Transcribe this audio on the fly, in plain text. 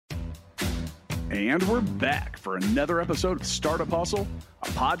And we're back for another episode of Startup Hustle, a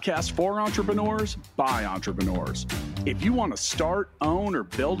podcast for entrepreneurs by entrepreneurs. If you want to start, own, or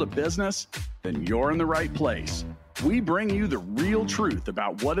build a business, then you're in the right place. We bring you the real truth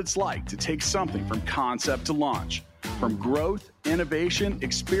about what it's like to take something from concept to launch. From growth, innovation,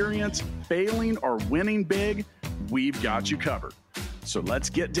 experience, failing, or winning big, we've got you covered. So let's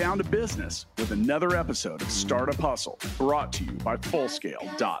get down to business with another episode of Startup Hustle, brought to you by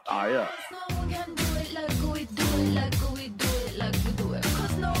Fullscale.io.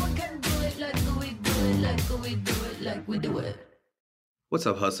 What's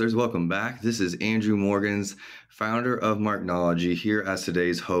up, hustlers? Welcome back. This is Andrew Morgans, founder of Marknology, here as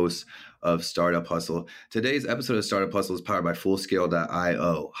today's host of Startup Hustle. Today's episode of Startup Hustle is powered by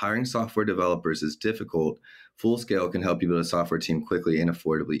Fullscale.io. Hiring software developers is difficult. Fullscale can help you build a software team quickly and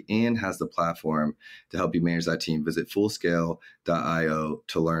affordably, and has the platform to help you manage that team. Visit Fullscale.io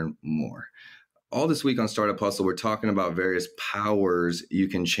to learn more. All this week on Startup Hustle, we're talking about various powers you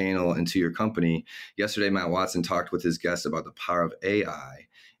can channel into your company. Yesterday, Matt Watson talked with his guest about the power of AI.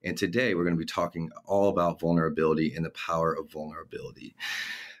 And today, we're going to be talking all about vulnerability and the power of vulnerability.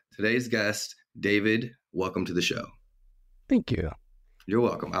 Today's guest, David, welcome to the show. Thank you. You're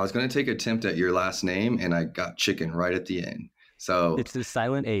welcome. I was going to take an attempt at your last name, and I got chicken right at the end. So it's the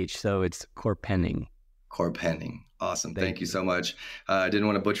silent H, so it's Korpenning. Korpenning. Awesome. Thank you so much. I didn't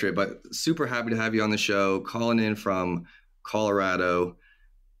want to butcher it, but super happy to have you on the show. Calling in from Colorado.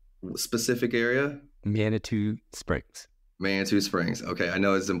 Specific area? Manitou Springs. Manitou Springs. Okay. I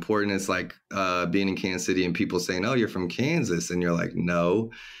know it's important. It's like being in Kansas City and people saying, oh, you're from Kansas. And you're like, no,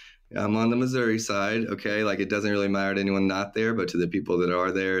 I'm on the Missouri side. Okay. Like, it doesn't really matter to anyone not there, but to the people that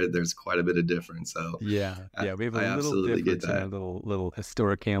are there, there's quite a bit of difference. So yeah, we have a little difference in a little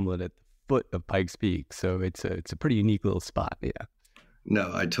historic hamlet at the foot of Pikes Peak. So it's a pretty unique little spot. Yeah.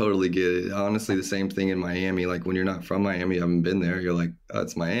 No, I totally get it. Honestly, the same thing in Miami. Like, when you're not from Miami, you haven't been there, you're like, oh,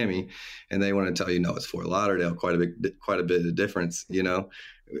 it's Miami. And they want to tell you, no, it's Fort Lauderdale, quite a bit of difference, you know.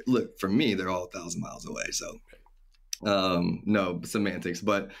 Look, for me, they're all 1,000 miles away. So no semantics,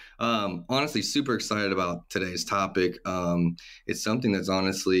 but honestly, super excited about today's topic. It's something that's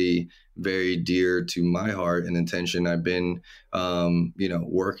honestly very dear to my heart and intention. I've been,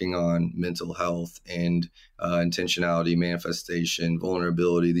 working on mental health and intentionality, manifestation,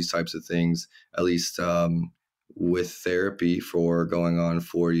 vulnerability, these types of things, at least with therapy for going on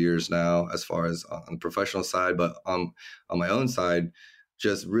 4 years now, as far as on the professional side, but on my own side,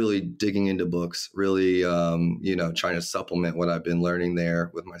 just really digging into books, really, trying to supplement what I've been learning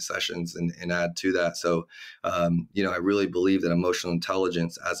there with my sessions and add to that. So, I really believe that emotional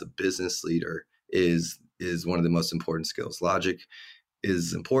intelligence as a business leader is one of the most important skills. Logic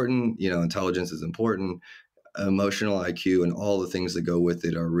is important, intelligence is important. Emotional IQ and all the things that go with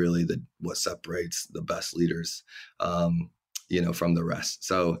it are really what separates the best leaders, from the rest.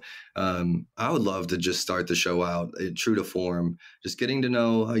 So I would love to just start the show out true to form, just getting to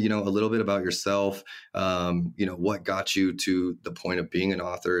know, a little bit about yourself, what got you to the point of being an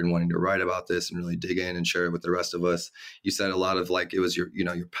author and wanting to write about this and really dig in and share it with the rest of us. You said a lot of it was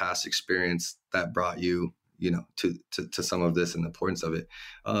your past experience that brought you, to some of this and the importance of it.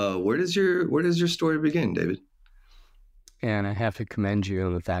 Where does your story begin, David? And I have to commend you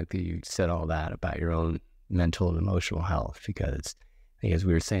on the fact that you said all that about your own mental and emotional health, because I think, as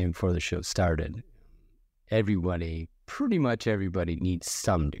we were saying before the show started, pretty much everybody needs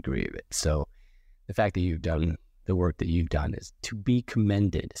some degree of it. So the fact that you've done the work that you've done is to be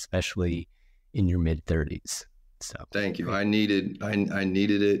commended, especially in your mid-30s. So thank you. I needed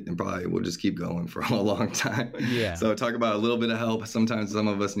it, and probably will just keep going for a long time. Yeah. So talk about a little bit of help. Sometimes some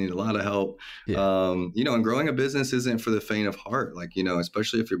of us need a lot of help. Yeah. And growing a business isn't for the faint of heart. Like,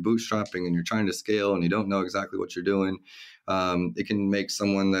 especially if you're bootstrapping and you're trying to scale and you don't know exactly what you're doing, it can make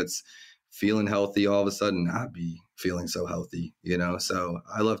someone that's feeling healthy all of a sudden not be feeling so healthy. So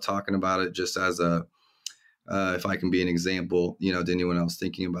I love talking about it just as if I can be an example, to anyone else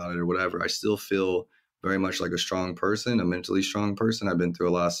thinking about it or whatever. I still feel very much like a strong person, a mentally strong person. I've been through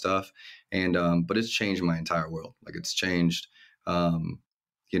a lot of stuff, and but it's changed my entire world. Like, it's changed. I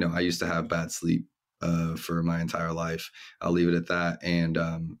used to have bad sleep for my entire life. I'll leave it at that. And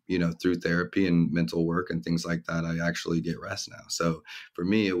through therapy and mental work and things like that, I actually get rest now. So for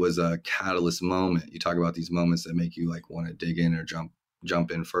me, it was a catalyst moment. You talk about these moments that make you like want to dig in or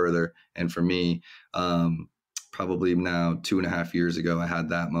jump in further. And for me, probably now 2.5 years ago, I had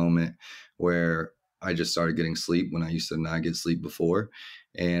that moment where I just started getting sleep when I used to not get sleep before,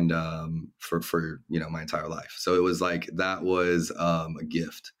 and for my entire life. So it was like that was a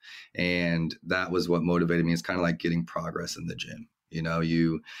gift, and that was what motivated me. It's kind of like getting progress in the gym. You know,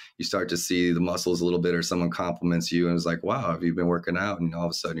 you start to see the muscles a little bit, or someone compliments you and it's like, wow, have you been working out? And all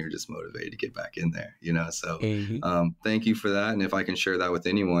of a sudden you're just motivated to get back in there, you know? So thank you for that. And if I can share that with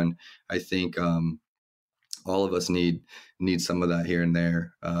anyone, I think all of us need some of that here and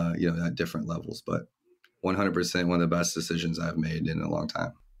there, you know, at different levels, but 100% one of the best decisions I've made in a long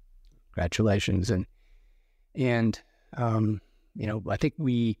time. Congratulations. And you know, I think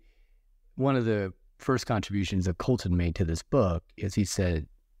one of the first contributions that Colton made to this book is he said,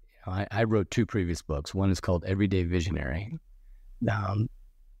 I wrote 2 previous books. One is called Everyday Visionary,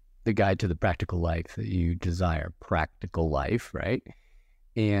 the guide to the practical life that you desire, practical life, right?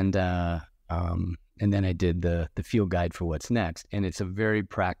 And then I did the field guide for what's next. And it's a very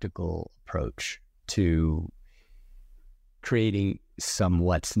practical approach to creating some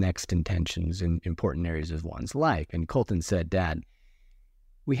what's next intentions in important areas of one's life. And Colton said, Dad,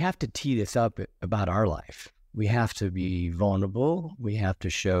 we have to tee this up about our life. We have to be vulnerable. We have to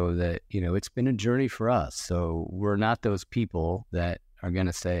show that, you know, it's been a journey for us. So we're not those people that are going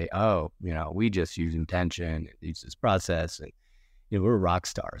to say, oh, you know, we just use intention, use this process. And, you know, we're rock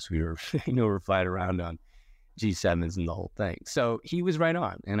stars. We were, you know, we're flying around on G7s and the whole thing. So he was right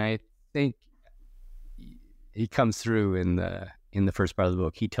on. And I think he comes through in the first part of the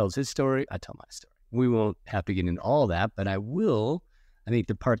book. He tells his story. I tell my story. We won't have to get into all that, but I think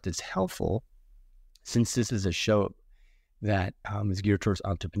the part that's helpful, since this is a show that is geared towards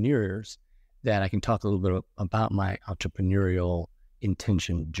entrepreneurs, that I can talk a little bit about my entrepreneurial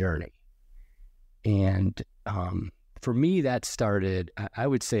intention journey. And for me, that started, I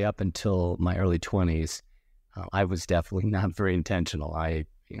would say, up until my early 20s. I was definitely not very intentional. I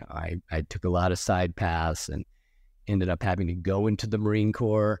took a lot of side paths and ended up having to go into the Marine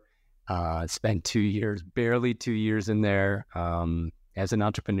Corps. Spent 2 years, barely 2 years in there. As an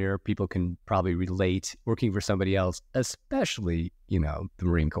entrepreneur, people can probably relate. Working for somebody else, especially, you know, the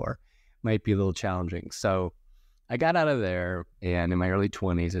Marine Corps, might be a little challenging. So I got out of there, and in my early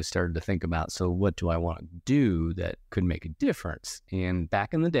 20s, I started to think about, so what do I want to do that could make a difference? And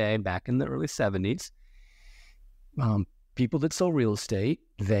back in the day, back in the early 70s, people that sold real estate,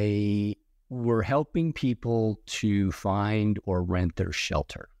 they were helping people to find or rent their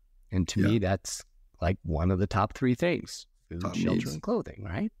shelter. And to me, that's like one of the top 3 things: food, top shelter, needs. and clothing,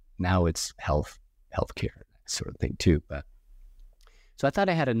 right? Now it's healthcare, that sort of thing too. But so I thought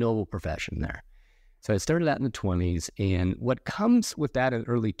I had a noble profession there. So I started that in the 20s. And what comes with that in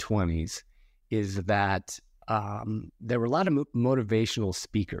early 20s is that there were a lot of motivational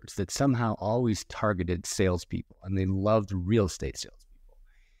speakers that somehow always targeted salespeople, and they loved real estate salespeople.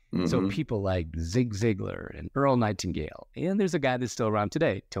 Mm-hmm. So people like Zig Ziglar and Earl Nightingale, and there's a guy that's still around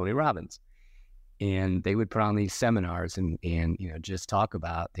today, Tony Robbins. And they would put on these seminars and you know, just talk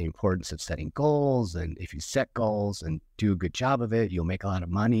about the importance of setting goals. And if you set goals and do a good job of it, you'll make a lot of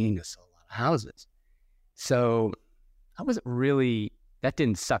money and you'll sell a lot of houses. So I wasn't really, that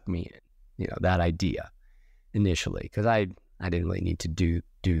didn't suck me in, you know, that idea initially, because I didn't really need to do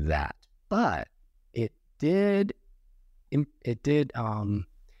that. But it did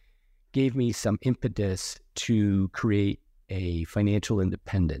gave me some impetus to create a financial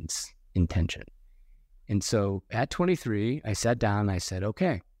independence intention. And so at 23, I sat down and I said,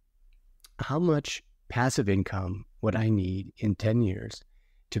 okay, how much passive income would I need in 10 years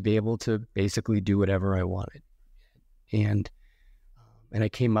to be able to basically do whatever I wanted? And I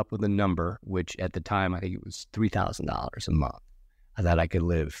came up with a number, which at the time, I think it was $3,000 a month. I thought I could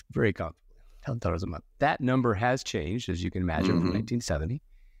live very comfortably, $10,000 a month. That number has changed, as you can imagine, from 1970.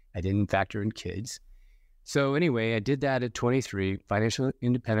 I didn't factor in kids. So anyway, I did that at 23, financially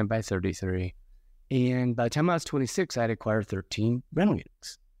independent by 33. And by the time I was 26, I had acquired 13 rental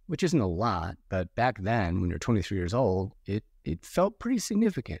units, which isn't a lot, but back then, when you're 23 years old, it felt pretty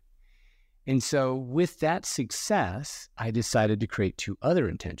significant. And so with that success, I decided to create 2 other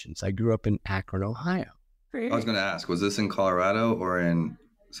intentions. I grew up in Akron, Ohio. I was going to ask, was this in Colorado or in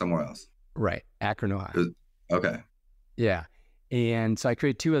somewhere else? Right, Akron, Ohio. Okay. Yeah. And so I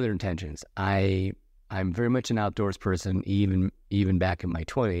created 2 other intentions. I'm very much an outdoors person, even back in my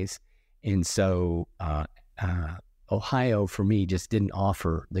 20s. And so Ohio, for me, just didn't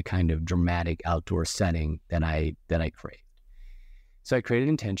offer the kind of dramatic outdoor setting that I craved. So I created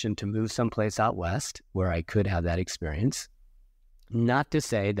an intention to move someplace out west where I could have that experience. Not to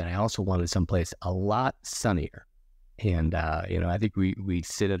say that I also wanted someplace a lot sunnier. And, you know, I think we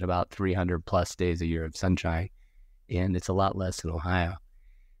sit at about 300 plus days a year of sunshine, and it's a lot less in Ohio.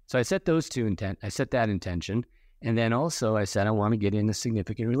 So I set that intention. And then also I said, I want to get in a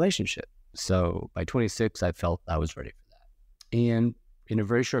significant relationship. So by 26, I felt I was ready for that. And in a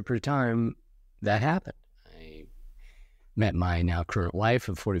very short period of time, that happened. met my now current wife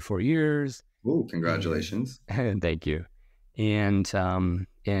of 44 years. Oh, congratulations. And thank you. And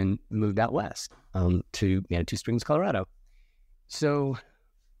moved out west to Manitou Springs, Colorado. So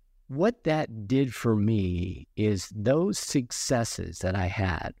what that did for me is those successes that I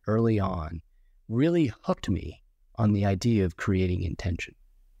had early on really hooked me on the idea of creating intention.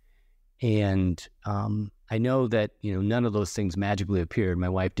 And I know that, none of those things magically appeared. My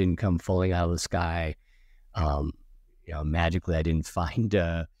wife didn't come falling out of the sky. Magically, I didn't find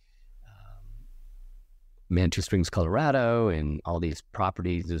Manitou Springs, Colorado, and all these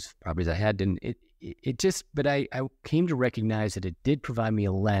properties I had. But I came to recognize that it did provide me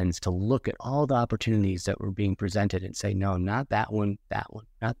a lens to look at all the opportunities that were being presented and say, no, not that one,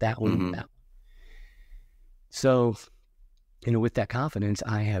 not that one, that one. So, with that confidence,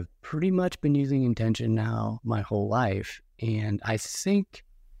 I have pretty much been using intention now my whole life. And I think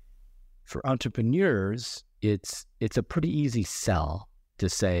for entrepreneurs, it's a pretty easy sell to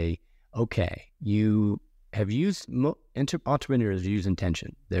say, okay, entrepreneurs use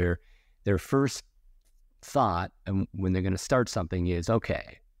intention. Their first thought when they're going to start something is,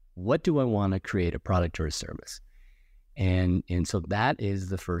 okay, what do I want to create, a product or a service? And so that is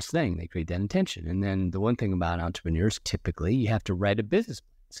the first thing. They create that intention. And then the one thing about entrepreneurs, typically, you have to write a business plan.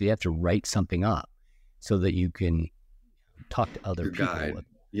 So you have to write something up so that you can talk to other people. Guide.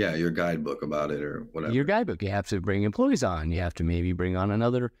 Yeah, your guidebook about it or whatever. Your guidebook. You have to bring employees on. You have to maybe bring on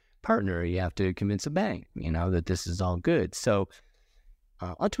another partner. You have to convince a bank, that this is all good. So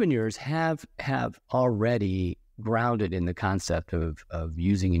entrepreneurs have already grounded in the concept of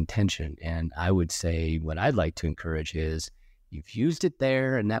using intention. And I would say what I'd like to encourage is, you've used it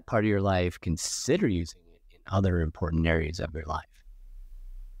there in that part of your life, consider using it in other important areas of your life.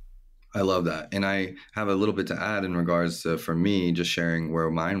 I love that. And I have a little bit to add in regards to, for me, just sharing where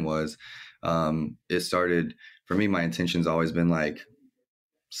mine was. It started, for me, my intention's always been like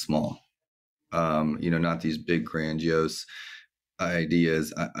small, not these big grandiose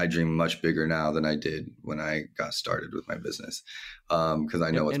ideas. I dream much bigger now than I did when I got started with my business, because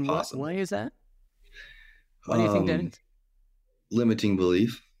I know it's possible. Why is that? Why do you think that is? Limiting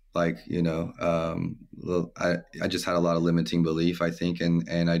belief. I just had a lot of limiting belief, I think, and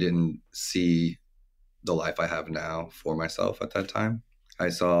I didn't see the life I have now for myself at that time. I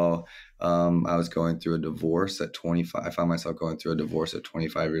saw I was going through a divorce at 25. I found myself going through a divorce at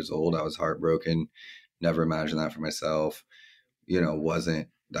 25 years old. I was heartbroken. Never imagined that for myself.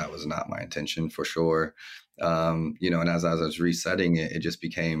 That was not my intention for sure. And as I was resetting it, it just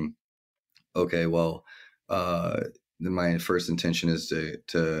became, okay, well, my first intention is to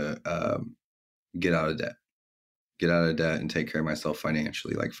get out of debt and take care of myself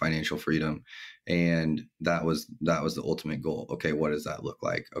financially, like financial freedom. And that was the ultimate goal. Okay, what does that look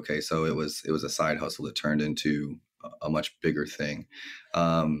like? Okay, so it was a side hustle that turned into a much bigger thing.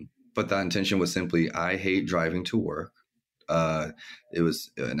 But that intention was simply, I hate driving to work. It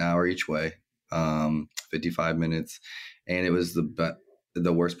was an hour each way, 55 minutes. And it was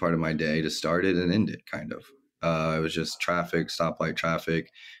the worst part of my day to start it and end it, kind of. It was just traffic, stoplight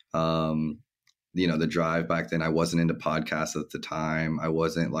traffic. The drive back then, I wasn't into podcasts at the time. I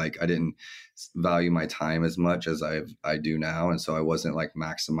didn't value my time as much as I do now. And so I wasn't like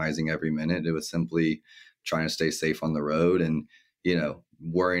maximizing every minute. It was simply trying to stay safe on the road and,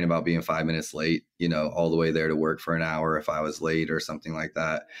 worrying about being 5 minutes late, all the way there to work for an hour if I was late or something like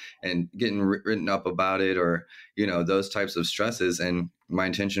that, and getting written up about it, or, those types of stresses. And my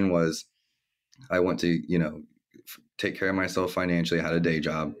intention was, I want to, take care of myself financially. I had a day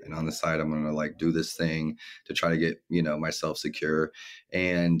job, and on the side, I'm going to do this thing to try to get, myself secure.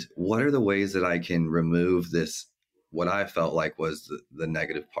 And what are the ways that I can remove this, what I felt like was the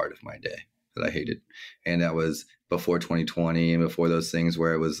negative part of my day that I hated? And that was before 2020 and before those things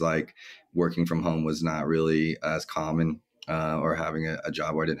where it was like working from home was not really as common, or having a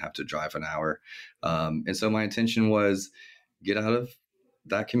job where I didn't have to drive an hour. And so my intention was get out of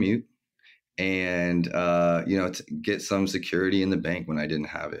that commute and, to get some security in the bank when I didn't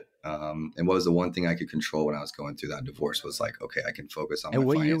have it. And what was the one thing I could control when I was going through that divorce was like, okay, I can focus on my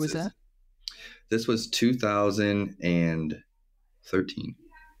finances. And what year was that? This was 2013.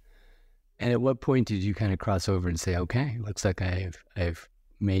 And at what point did you kind of cross over and say, okay, looks like I've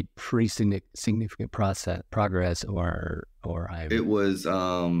made pretty significant progress, or I've... It was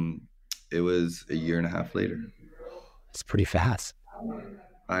a year and a half later. It's pretty fast.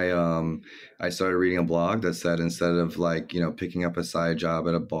 I started reading a blog that said, instead of picking up a side job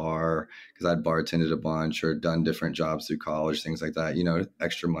at a bar, because I'd bartended a bunch or done different jobs through college, things like that,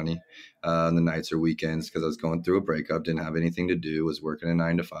 extra money on the nights or weekends, because I was going through a breakup, didn't have anything to do, was working a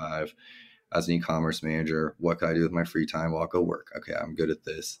 9 to 5. as an e-commerce manager. What could I do with my free time? Well, I'll go work. Okay, I'm good at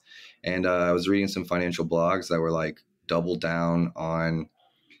this. And I was reading some financial blogs that were like, double down on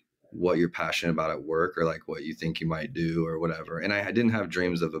what you're passionate about at work, or like what you think you might do or whatever. And I didn't have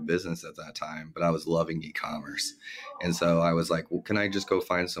dreams of a business at that time, but I was loving e-commerce. And so I was like, well, can I just go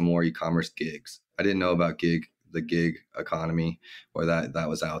find some more e-commerce gigs? I didn't know about the gig economy, or that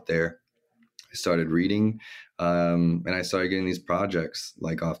was out there. I started reading, and I started getting these projects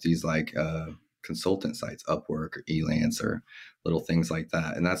like off these like consultant sites, Upwork or Elance or little things like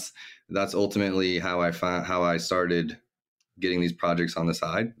that. And that's ultimately how I started getting these projects on the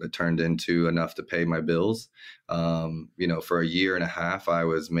side that turned into enough to pay my bills. For a year and a half, I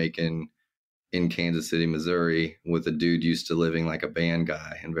was making in Kansas City, Missouri, with a dude used to living like a band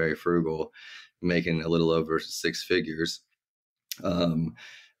guy and very frugal, making a little over 6 figures,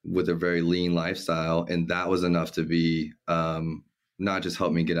 with a very lean lifestyle. And that was enough to be, not just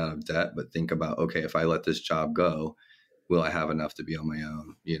help me get out of debt, but think about, okay, if I let this job go, will I have enough to be on my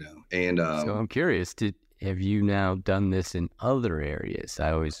own, And so I'm curious, have you now done this in other areas?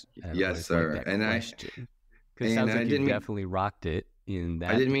 Yes, sir. And because it sounds like you definitely rocked it in that.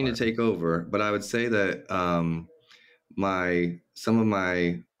 I didn't mean to take over, but I would say that some of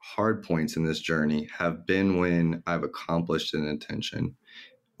my hard points in this journey have been when I've accomplished an intention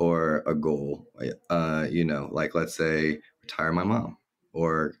or a goal. Like let's say retire my mom,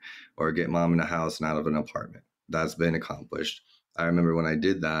 or get mom in a house and out of an apartment. That's been accomplished. I remember when I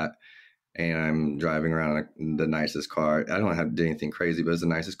did that, and I'm driving around the nicest car. I don't have to do anything crazy, but it's the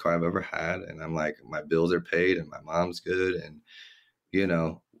nicest car I've ever had. And I'm like, my bills are paid and my mom's good. And,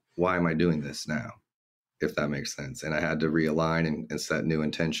 why am I doing this now? If that makes sense. And I had to realign and set new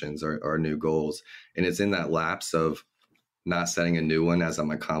intentions or new goals. And it's in that lapse of not setting a new one as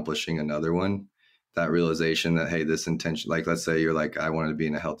I'm accomplishing another one, that realization that, hey, this intention, like, let's say you're like, I wanted to be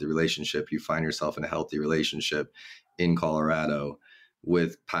in a healthy relationship. You find yourself in a healthy relationship in Colorado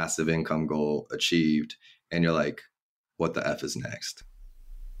with passive income goal achieved. And you're like, what the F is next?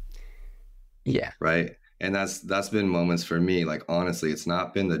 Yeah. Right. And that's been moments for me. Like, honestly, it's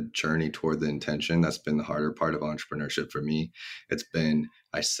not been the journey toward the intention. That's been the harder part of entrepreneurship for me. It's been,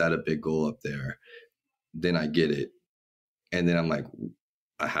 I set a big goal up there, then I get it. And then I'm like,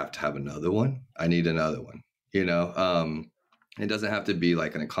 I have to have another one. I need another one, It doesn't have to be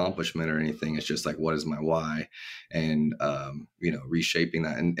like an accomplishment or anything. It's just like, what is my why? And, reshaping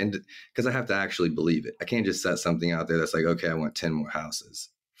that. And because I have to actually believe it. I can't just set something out there that's like, okay, I want 10 more houses,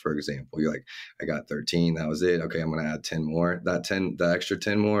 for example. You're like, I got 13. That was it. Okay, I'm going to add 10 more. The extra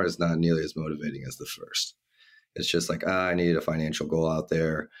 10 more is not nearly as motivating as the first. It's just like, I need a financial goal out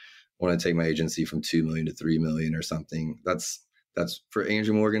there. I want to take my agency from 2 million to 3 million or something. That's for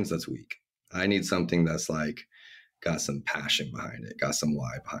Andrew Morgans, that's weak. I need something that's like, got some passion behind it, got some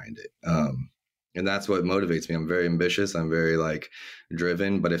why behind it. And that's what motivates me. I'm very ambitious. I'm very like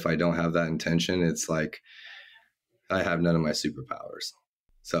driven, but if I don't have that intention, it's like I have none of my superpowers.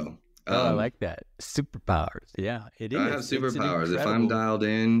 So I like that. Superpowers. Yeah, it is. I have superpowers. If I'm dialed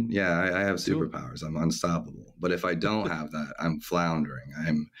in, I have superpowers. I'm unstoppable. But if I don't have that, I'm floundering.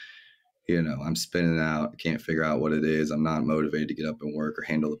 I'm spinning out, can't figure out what it is. I'm not motivated to get up and work or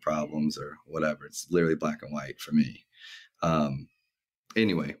handle the problems or whatever. It's literally black and white for me.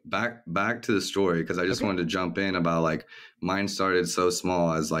 Anyway, back to the story, because I just wanted to jump in about like mine started so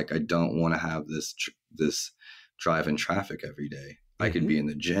small as like, I don't want to have this drive in traffic every day. I could be in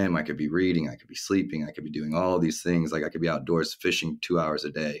the gym. I could be reading. I could be sleeping. I could be doing all these things. Like I could be outdoors fishing 2 hours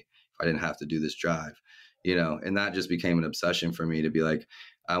a day if I didn't have to do this drive, and that just became an obsession for me to be like,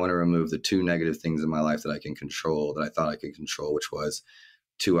 I want to remove the 2 negative things in my life that I can control, that I thought I could control, which was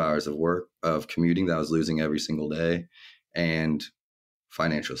 2 hours of commuting that I was losing every single day, and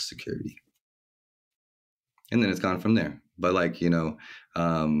financial security. And then it's gone from there. But like, yours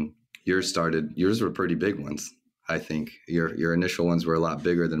were pretty big ones. I think your initial ones were a lot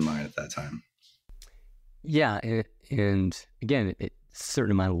bigger than mine at that time. Yeah. And again, it's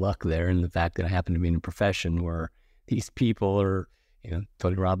certain amount of luck there in the fact that I happen to be in a profession where these people are,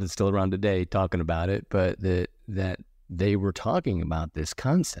 Tony Robbins still around today talking about it, but that they were talking about this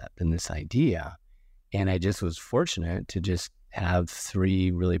concept and this idea. And I just was fortunate to just have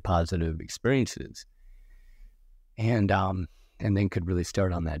 3 really positive experiences. And then could really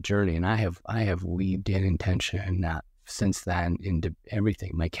start on that journey. And I have weaved in intention since then into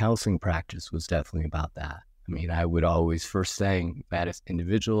everything. My counseling practice was definitely about that. I mean, I would always first saying that as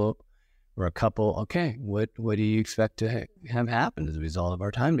individual or a couple, okay, what do you expect to have happen as a result of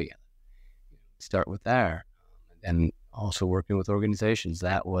our time together? Start with there. And also working with organizations,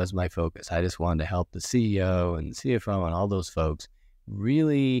 that was my focus. I just wanted to help the CEO and the CFO and all those folks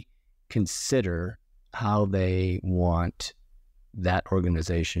really consider how they want that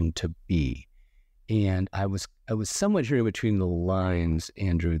organization to be. And I was somewhat hearing between the lines,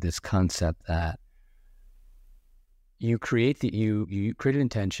 Andrew, this concept that you create you create an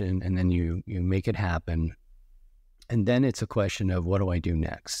intention, and then you make it happen, and then it's a question of, what do I do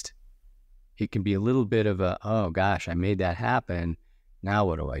next? It can be a little bit of a, oh gosh, I made that happen, now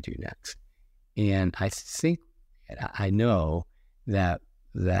what do I do next? And I know that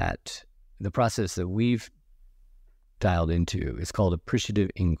the process that we've dialed into is called appreciative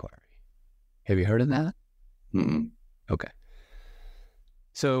inquiry. Have you heard of that? Mm-mm. Okay.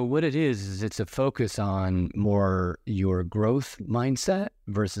 So what it is it's a focus on more your growth mindset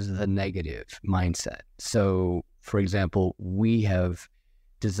versus the negative mindset. So, for example, we have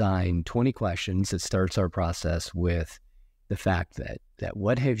designed 20 questions that starts our process with the fact that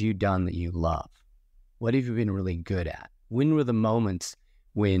what have you done that you love? What have you been really good at? When were the moments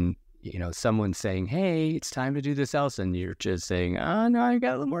when, someone's saying, hey, it's time to do this else, and you're just saying, oh, no, I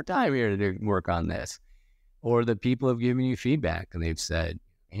got a little more time here to work on this. Or the people have given you feedback and they've said,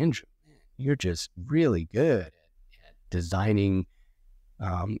 Andrew, you're just really good at designing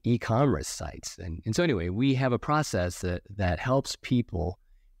e-commerce sites. And so anyway, we have a process that helps people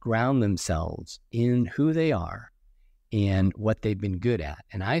ground themselves in who they are and what they've been good at.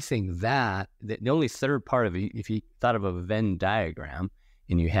 And I think that the only third part of it, if you thought of a Venn diagram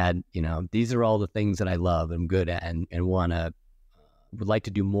and you had, these are all the things that I love and I'm good at and would like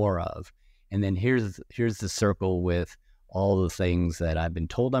to do more of. And then here's the circle with all the things that I've been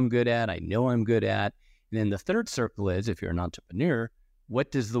told I'm good at, I know I'm good at. And then the third circle is, if you're an entrepreneur,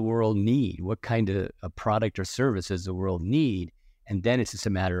 what does the world need? What kind of a product or service does the world need? And then it's just a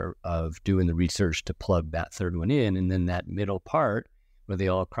matter of doing the research to plug that third one in. And then that middle part where they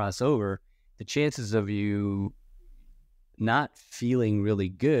all cross over, the chances of you not feeling really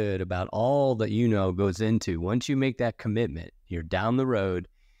good about all that goes into, once you make that commitment, you're down the road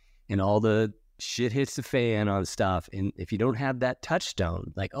and all the shit hits the fan on stuff. And if you don't have that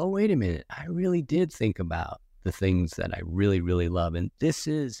touchstone, like, oh, wait a minute, I really did think about the things that I really, really love. And this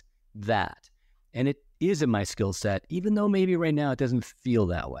is that. And it is in my skill set, even though maybe right now it doesn't feel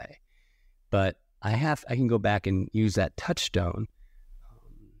that way. But I can go back and use that touchstone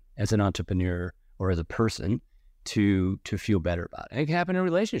as an entrepreneur or as a person to feel better about it. And it can happen in a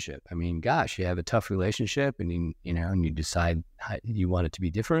relationship. I mean, gosh, you have a tough relationship and you decide you want it to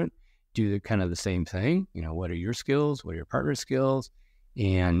be different. Do kind of the same thing. What are your skills? What are your partner's skills?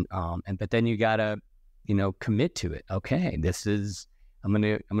 But then you gotta, commit to it. Okay, I'm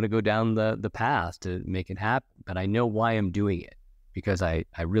gonna go down the path to make it happen. But I know why I'm doing it, because I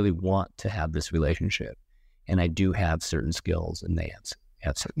really want to have this relationship, and I do have certain skills, and they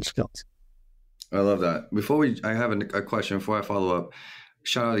have certain skills. I love that. I have a question before I follow up.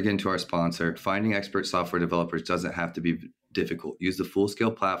 Shout out again to our sponsor. Finding expert software developers doesn't have to be difficult. Use the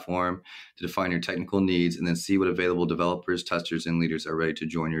Fullscale platform to define your technical needs and then see what available developers, testers, and leaders are ready to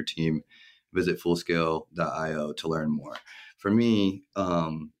join your team. Visit fullscale.io to learn more. For me,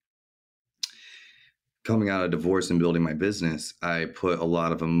 coming out of divorce and building my business, I put a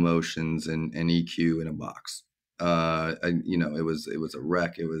lot of emotions and EQ in a box. It was a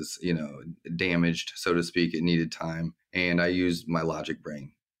wreck. It was, damaged, so to speak. It needed time. And I used my logic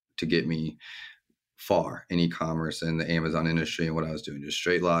brain to get me far in e-commerce and the Amazon industry and what I was doing. Just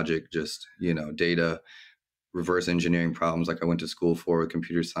straight logic, just, data, reverse engineering problems like I went to school for with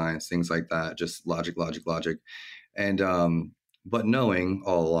computer science, things like that. Just logic. And, but knowing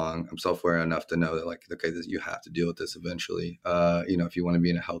all along, I'm self-aware enough to know that, like, okay, you have to deal with this eventually, if you want to be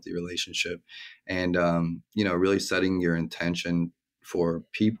in a healthy relationship. And, really setting your intention for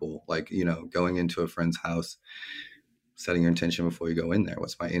people, like, going into a friend's house, setting your intention before you go in there.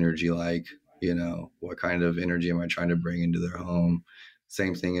 What's my energy like? What kind of energy am I trying to bring into their home?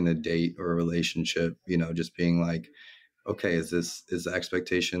 Same thing in a date or a relationship, just being like, okay, is the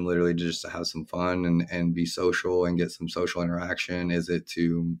expectation literally just to have some fun and be social and get some social interaction? Is it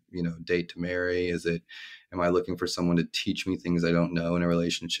to, date to marry? Am I looking for someone to teach me things I don't know in a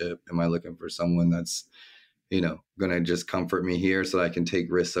relationship? Am I looking for someone that's, going to just comfort me here so that I can take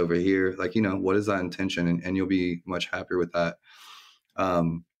risks over here? Like, what is that intention? And you'll be much happier with that.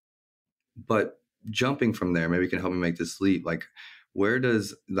 But jumping from there, maybe you can help me make this leap. Like, where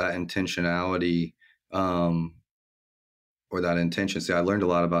does that intentionality, or that intention. See, I learned a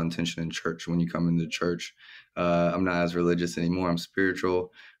lot about intention in church. When you come into church, I'm not as religious anymore. I'm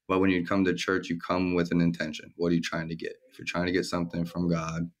spiritual. But when you come to church, you come with an intention. What are you trying to get? If you're trying to get something from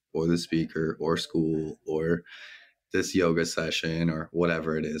God or the speaker or school or this yoga session or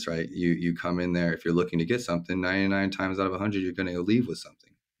whatever it is, right? You come in there. If you're looking to get something, 99 times out of 100, you're going to leave with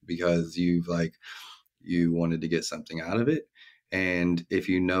something. because you wanted to get something out of it. And if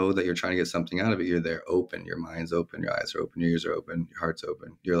you know that you're trying to get something out of it, you're there open, your mind's open, your eyes are open, your ears are open, your heart's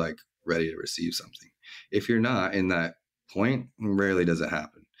open. You're like ready to receive something. If you're not in that point, rarely does it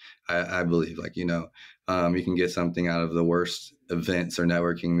happen. I believe, like, you can get something out of the worst events or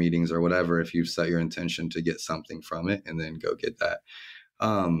networking meetings or whatever if you set your intention to get something from it and then go get that.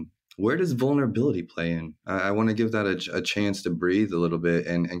 Where does vulnerability play in? I want to give that a chance to breathe a little bit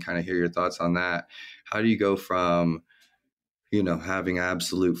and kind of hear your thoughts on that. How do you go from, having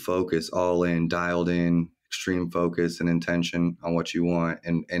absolute focus, all in, dialed in, extreme focus and intention on what you want,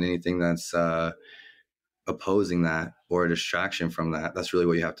 and anything that's opposing that or a distraction from that? That's really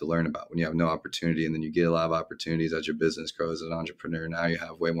what you have to learn about when you have no opportunity, and then you get a lot of opportunities as your business grows as an entrepreneur. Now you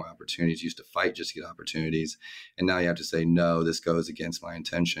have way more opportunities. You used to fight just to get opportunities, and now you have to say, no, this goes against my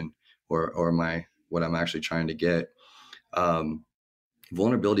intention or my what I'm actually trying to get.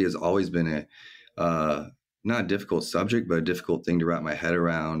 Vulnerability has always been not a difficult subject, but a difficult thing to wrap my head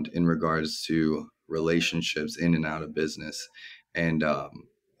around in regards to relationships in and out of business, and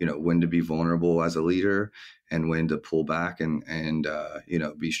when to be vulnerable as a leader and when to pull back and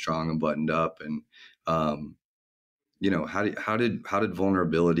be strong and buttoned up. And how did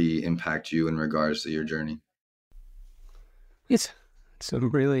vulnerability impact you in regards to your journey? It's a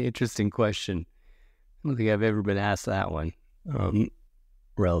really interesting question. I don't think I've ever been asked that one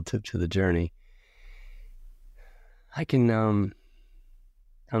relative to the journey. I can, I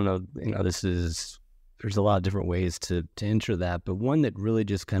don't know, there's a lot of different ways to enter that, but one that really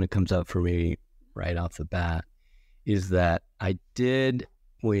just kind of comes up for me right off the bat is that I did,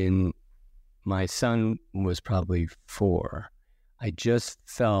 when my son was probably 4, I just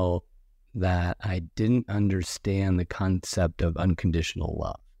felt that I didn't understand the concept of unconditional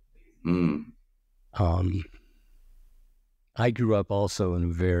love. I grew up also in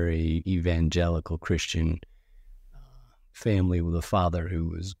a very evangelical Christian family with a father who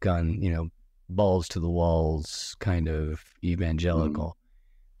was balls to the walls kind of evangelical.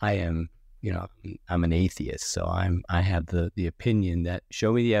 I am, I'm an atheist, so I have the opinion that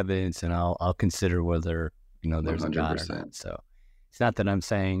show me the evidence and I'll consider whether, there's 100%. A God or not. So it's not that I'm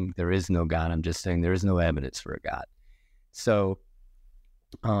saying there is no God. I'm just saying there is no evidence for a God. So,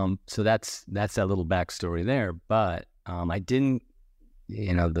 so that's that little backstory there. But I didn't,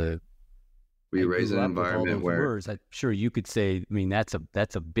 were you raised in an environment where words, I'm sure you could say,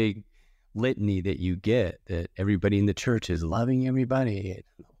 that's a big litany that you get, that everybody in the church is loving everybody,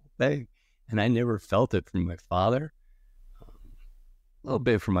 and I never felt it from my father. A little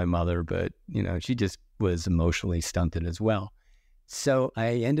bit from my mother, but she just was emotionally stunted as well. So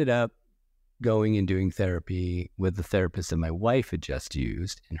I ended up going and doing therapy with the therapist that my wife had just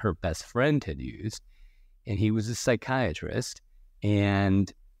used and her best friend had used, and he was a psychiatrist.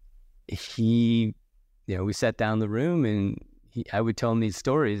 And he, we sat down in the room and I would tell him these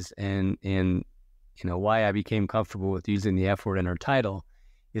stories, and why I became comfortable with using the F word in our title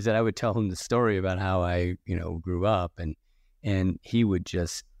is that I would tell him the story about how I, grew up, and he would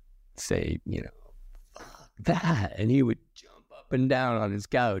just say, fuck that. And he would jump up and down on his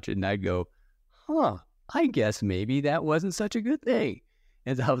couch, and I'd go, I guess maybe that wasn't such a good thing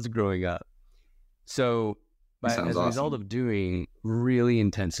as I was growing up. So as a result of doing really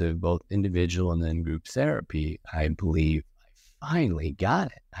intensive, both individual and then group therapy, I believe I finally got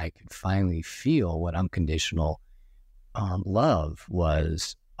it. I could finally feel what unconditional love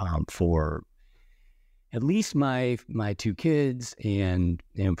was for at least my 2 kids and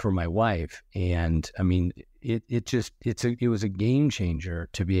for my wife. And I mean, it was a game changer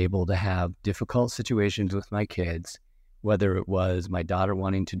to be able to have difficult situations with my kids, whether it was my daughter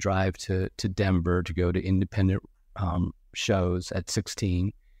wanting to drive to Denver to go to independent shows at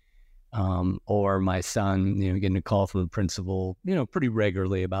 16, or my son, getting a call from the principal, pretty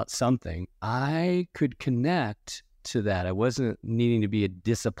regularly about something. I could connect to that. I wasn't needing to be a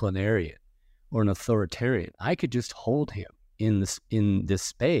disciplinarian or an authoritarian. I could just hold him in this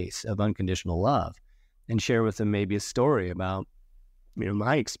space of unconditional love and share with him maybe a story about,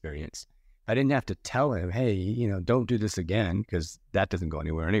 my experience. I didn't have to tell him, hey, don't do this again, because that doesn't go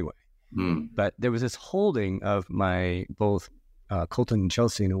anywhere anyway. But there was this holding of my both Colton and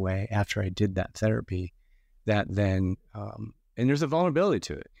Chelsea in a way after I did that therapy that then, and there's a vulnerability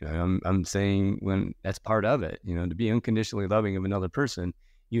to it. I'm saying when that's part of it, to be unconditionally loving of another person,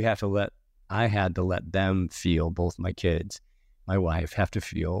 I had to let them feel, both my kids, my wife, have to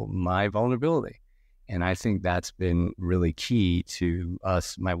feel my vulnerability. And I think that's been really key to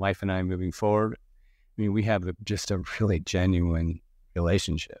us, my wife and I, moving forward. I mean, we have just a really genuine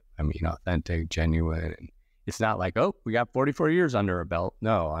relationship. I mean, authentic, genuine. And it's not like, oh, we got 44 years under our belt.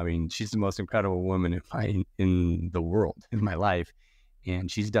 No, I mean, she's the most incredible woman in the world, in my life. And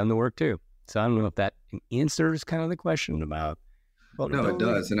she's done the work too. So I don't know if that answers kind of the question about. No, it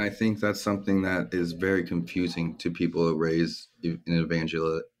does. And I think that's something that is very confusing to people who raise in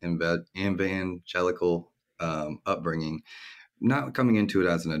evangelical upbringing, not coming into it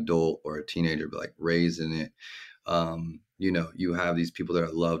as an adult or a teenager, but like raised in it. You have these people that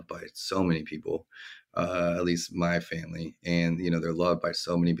are loved by so many people, at least my family, and, they're loved by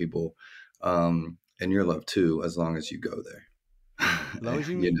so many people. And you're loved too, as long as you go there. As long as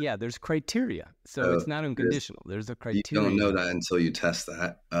yeah, there's criteria. So it's not unconditional. There's a criteria. You don't know that until you test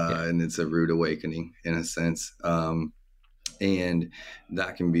that. And it's a rude awakening in a sense. And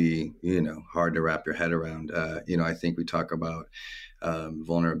that can be, hard to wrap your head around. I think we talk about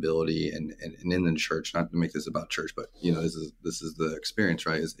vulnerability and in the church, not to make this about church, but, this is the experience,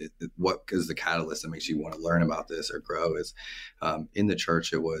 right? What is the catalyst that makes you want to learn about this or grow is in the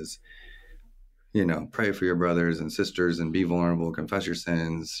church, it was, pray for your brothers and sisters and be vulnerable, confess your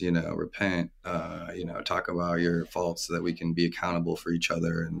sins, repent, talk about your faults so that we can be accountable for each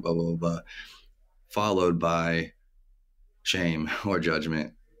other and blah, blah, blah, followed by shame or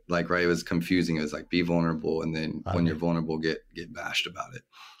judgment. Like, right. It was confusing. It was like, be vulnerable. And then when you're vulnerable, get bashed about it.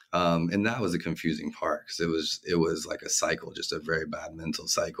 And that was a confusing part because it was like a cycle, just a very bad mental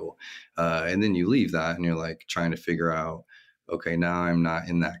cycle. And then you leave that and you're like trying to figure out, okay, now I'm not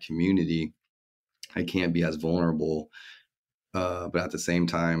in that community. I can't be as vulnerable, but at the same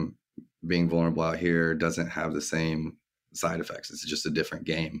time, being vulnerable out here doesn't have the same side effects. It's just a different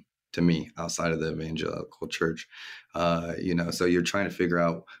game to me outside of the evangelical church, so you're trying to figure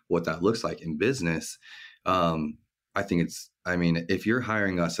out what that looks like in business. I think if you're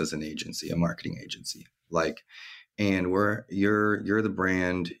hiring us as an agency, a marketing agency, and you're the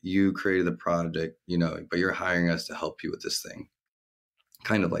brand, you created the product, but you're hiring us to help you with this thing.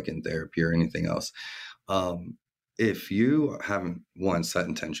 Kind of like in therapy or anything else. If you haven't set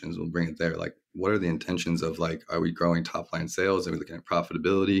intentions, we'll bring it there. Like, what are the intentions of are we growing top line sales? Are we looking at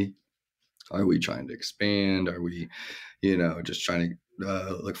profitability? Are we trying to expand? Are we, just trying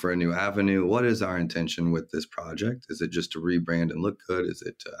to look for a new avenue? What is our intention with this project? Is it just to rebrand and look good? Is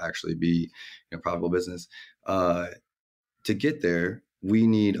it to actually be a profitable business? To get there, we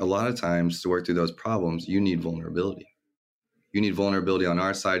need a lot of times to work through those problems. You need vulnerability. You need vulnerability on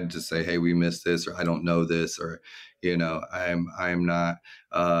our side to say, hey, we missed this, or I don't know this, or, I'm not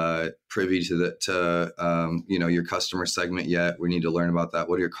privy to your customer segment yet. We need to learn about that.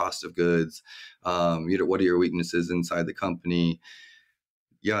 What are your cost of goods? What are your weaknesses inside the company?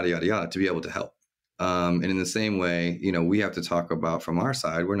 Yada, yada, yada, to be able to help. And in the same way, we have to talk about from our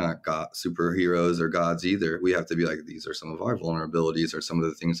side, we're not superheroes or gods either. We have to be like, these are some of our vulnerabilities or some of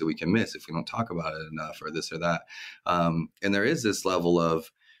the things that we can miss if we don't talk about it enough or this or that. And there is this level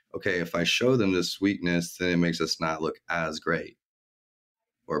of, okay, if I show them this weakness, then it makes us not look as great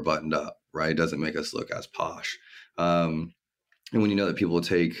or buttoned up, right? It doesn't make us look as posh. And when you know that people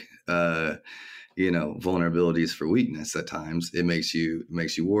take, vulnerabilities for weakness at times, it makes you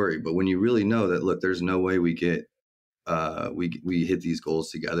worry. But when you really know that, look, there's no way we get we hit these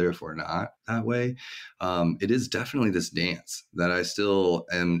goals together if we're not that way. It is definitely this dance that I still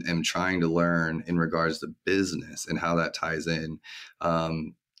am trying to learn in regards to business and how that ties in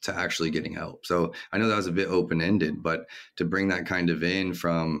to actually getting help. So I know that was a bit open-ended, but to bring that kind of in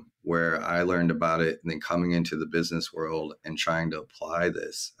from where I learned about it and then coming into the business world and trying to apply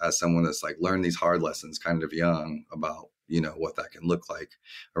this as someone that's learned these hard lessons kind of young about, what that can look like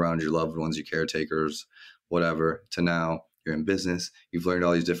around your loved ones, your caretakers, whatever, to now you're in business. You've learned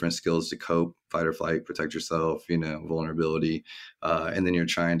all these different skills to cope, fight or flight, protect yourself, vulnerability. And then you're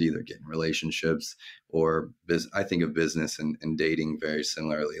trying to either get in relationships or I think of business and dating very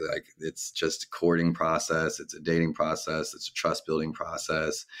similarly. It's just a courting process. It's a dating process. It's a trust building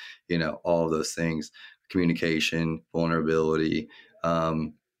process, all of those things, communication, vulnerability.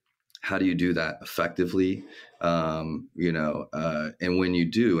 How do you do that effectively? And when you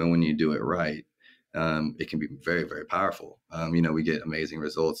do it right, it can be very, very powerful. We get amazing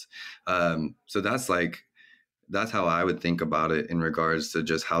results. So that's how I would think about it in regards to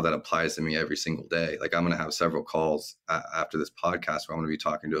just how that applies to me every single day. I'm going to have several calls after this podcast where I'm going to be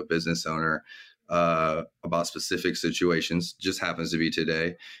talking to a business owner about specific situations. Just happens to be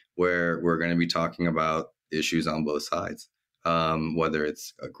today where we're going to be talking about issues on both sides. Whether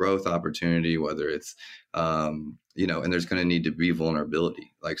it's a growth opportunity, whether it's, and there's going to need to be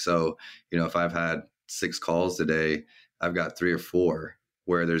vulnerability. If I've had 6 calls today, I've got 3 or 4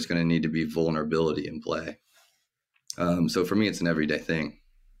 where there's going to need to be vulnerability in play. So for me, it's an everyday thing.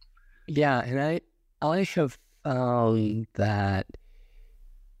 Yeah. And I have found that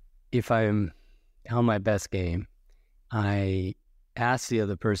if I'm on my best game, I ask the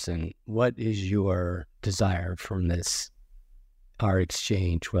other person, what is your desire from our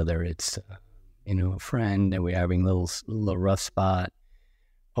exchange, whether it's, a friend and we're having a little rough spot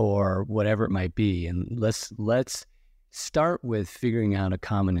or whatever it might be. And let's start with figuring out a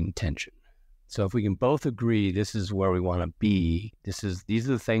common intention. So if we can both agree, this is where we want to be, these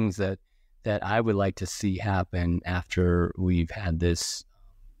are the things that I would like to see happen after we've had this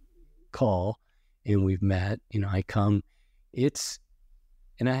call and we've met, I come, it's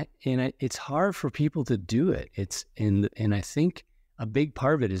hard for people to do it. And I think a big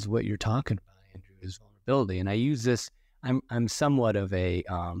part of it is what you're talking about, Andrew, is vulnerability. And I use this, I'm somewhat of a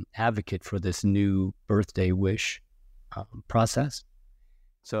advocate for this new birthday wish process.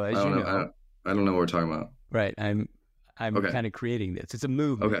 So as you know, I don't know what we're talking about. Right. I'm okay. Kind of creating this. It's a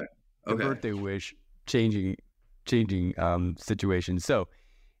movement. Okay. The birthday wish changing situation. So,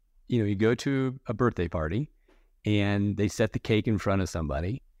 you go to a birthday party and they set the cake in front of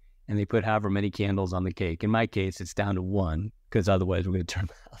somebody and they put however many candles on the cake. In my case, it's down to one because otherwise we're going to turn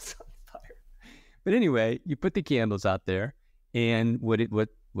the house on fire. But anyway, you put the candles out there and what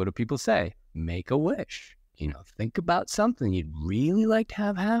do people say? Make a wish. Think about something you'd really like to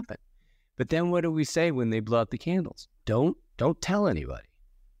have happen. But then what do we say when they blow out the candles? Don't tell anybody.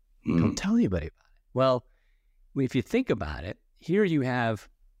 Don't tell anybody about it. Well, if you think about it, here you have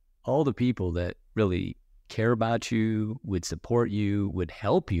all the people that really care about you, would support you, would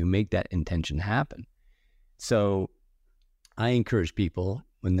help you make that intention happen. So I encourage people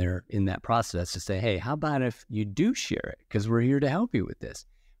when they're in that process to say, hey, how about if you do share it? Because we're here to help you with this.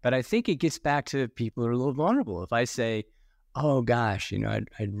 But I think it gets back to people who are a little vulnerable. If I say, oh gosh,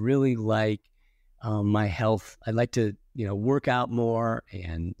 I'd really like my health. I'd like to, work out more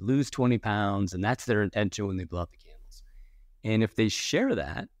and lose 20 pounds. And that's their intention when they blow out the candles. And if they share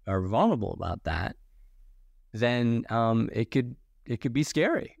that, are vulnerable about that, then it could be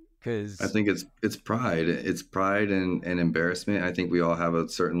scary. Because I think it's pride. It's pride and embarrassment. I think we all have a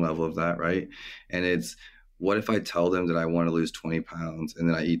certain level of that, right? And it's, what if I tell them that I want to lose 20 pounds and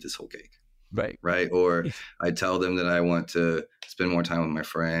then I eat this whole cake? Right. Or I tell them that I want to spend more time with my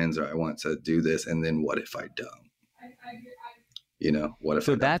friends, or I want to do this. And then what if I don't? What if?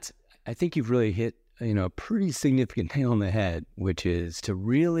 So I think you've really hit, a pretty significant nail on the head, which is to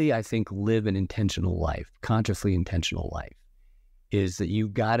really, I think, live an intentional life, consciously intentional life, is that you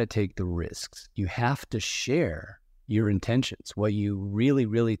got to take the risks. You have to share your intentions, what you really,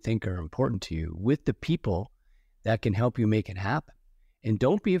 really think are important to you, with the people that can help you make it happen. And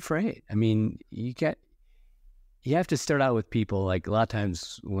don't be afraid. I mean, you have to start out with people. Like a lot of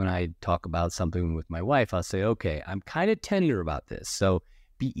times when I talk about something with my wife, I'll say, okay, I'm kind of tender about this, so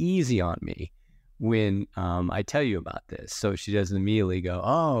be easy on me when I tell you about this. So she doesn't immediately go,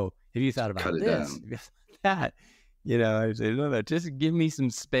 oh, have you thought about this? That, I say, no, just give me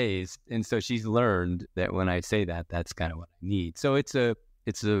some space. And so she's learned that when I say that, that's kind of what I need. So it's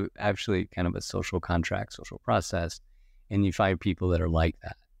actually kind of a social contract, social process. And you find people that are like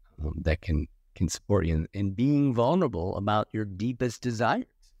that, that can support you in being vulnerable about your deepest desires.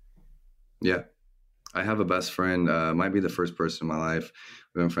 Yeah. I have a best friend, might be the first person in my life.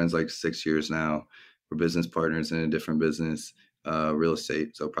 We've been friends like 6 years now. We're business partners in a different business, real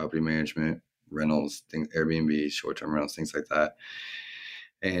estate, so property management, rentals, things, Airbnb, short-term rentals, things like that.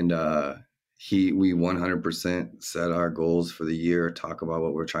 And we 100% set our goals for the year, talk about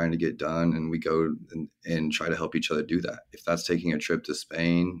what we're trying to get done, and we go and try to help each other do that. If that's taking a trip to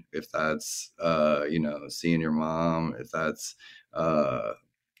Spain, if that's seeing your mom, if that's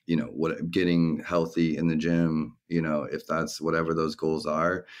getting healthy in the gym, if that's whatever those goals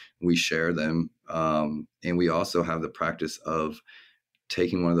are, we share them. And we also have the practice of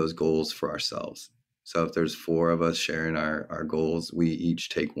taking one of those goals for ourselves. So if there's 4 of us sharing our goals, we each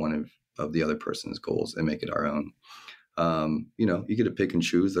take one of the other person's goals and make it our own. You get to pick and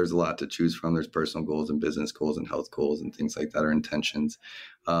choose. There's a lot to choose from. There's personal goals and business goals and health goals and things like that, or intentions.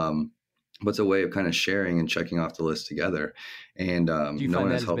 But it's a way of kind of sharing and checking off the list together. And do you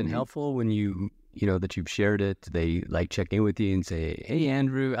find that has been helpful when that you've shared it? They check in with you and say, hey,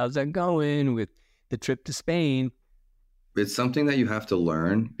 Andrew, how's that going with the trip to Spain? It's something that you have to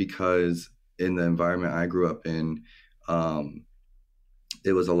learn, because in the environment I grew up in,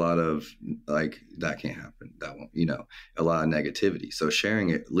 it was a lot of that can't happen, that won't, a lot of negativity. So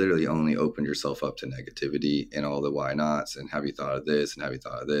sharing it literally only opened yourself up to negativity and all the why nots and have you thought of this and have you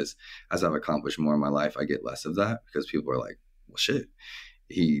thought of this. As I've accomplished more in my life, I get less of that, because people are like, well, shit,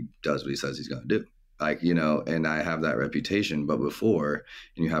 he does what he says he's going to do. like, you know, and I have that reputation, but before,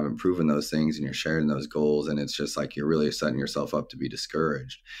 and you haven't proven those things and you're sharing those goals, and it's just like you're really setting yourself up to be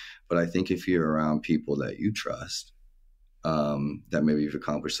discouraged. But I think if you're around people that you trust, that maybe you've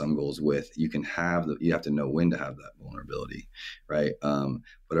accomplished some goals with, you have to know when to have that vulnerability, right?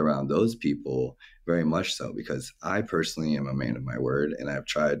 But around those people, very much so, because I personally am a man of my word, and I've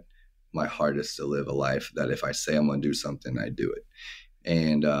tried my hardest to live a life that if I say I'm going to do something, I do it.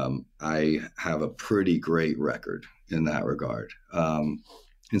 And I have a pretty great record in that regard. And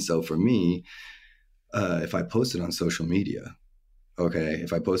so for me, if I post it on social media,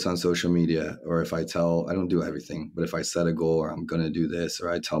 if I post on social media, or if I don't do everything, but if I set a goal, or I'm going to do this,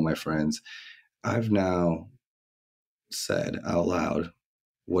 or I tell my friends, I've now said out loud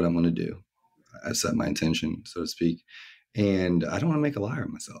what I'm going to do. I set my intention, so to speak, and I don't want to make a liar of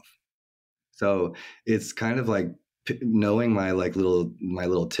myself. So it's kind of like knowing my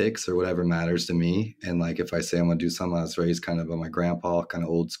little ticks or whatever matters to me. And like, if I say I'm going to do something, I was raised kind of by my grandpa, kind of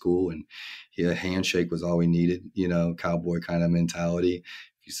old school, and a handshake was all we needed, you know, cowboy kind of mentality.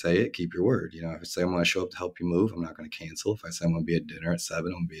 If you say it, keep your word. You know, if I say I'm going to show up to help you move, I'm not going to cancel. If I say I'm going to be at dinner at 7,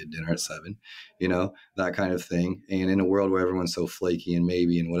 I'm going to be at dinner at 7, you know, that kind of thing. And in a world where everyone's so flaky and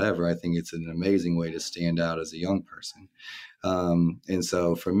maybe and whatever, I think it's an amazing way to stand out as a young person. And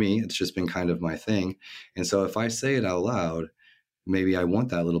so for me, it's just been kind of my thing. And so if I say it out loud, maybe I want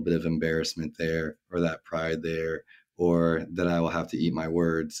that little bit of embarrassment there, or that pride there, or that I will have to eat my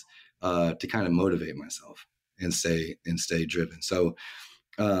words, to kind of motivate myself and stay driven. So,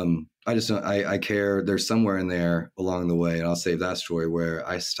 I just don't, I care there's somewhere in there along the way, and I'll save that story, where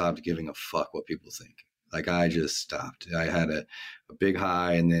I stopped giving a fuck what people think. Like, I just stopped. I had a big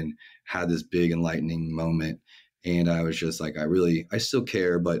high, and then had this big enlightening moment. And I was just like, I still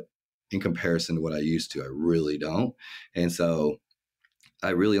care, but in comparison to what I used to, I really don't. And so I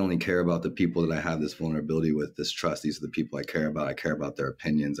really only care about the people that I have this vulnerability with, this trust. These are the people I care about. I care about their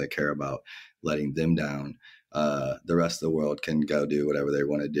opinions. I care about letting them down. The rest of the world can go do whatever they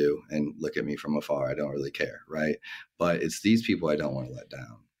want to do and look at me from afar. I don't really care, right? But it's these people I don't want to let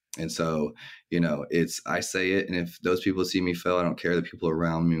down. And so, you know, I say it, and if those people see me fail, I don't care. The people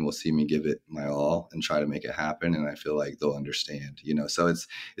around me will see me give it my all and try to make it happen. And I feel like they'll understand, you know. So it's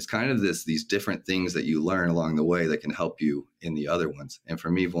kind of these different things that you learn along the way that can help you in the other ones. And for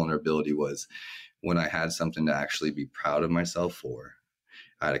me, vulnerability was when I had something to actually be proud of myself for.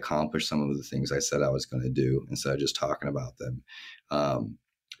 I had accomplished some of the things I said I was going to do instead of just talking about them.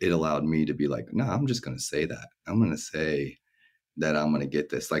 It allowed me to be like, no, I'm just going to say that. I'm going to say that I'm going to get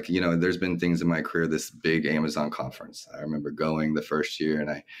this. Like, you know, there's been things in my career, this big Amazon conference. I remember going the first year, and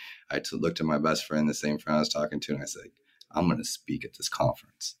I looked at my best friend, the same friend I was talking to, and I said, I'm going to speak at this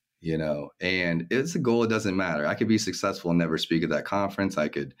conference, you know, and it's a goal. It doesn't matter. I could be successful and never speak at that conference. I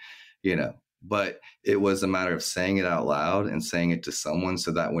could, you know, but it was a matter of saying it out loud and saying it to someone,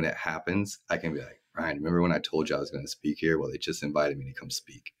 so that when it happens, I can be like, Ryan, remember when I told you I was going to speak here? Well, they just invited me to come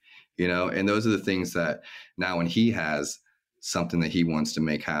speak, you know, and those are the things that now when he has something that he wants to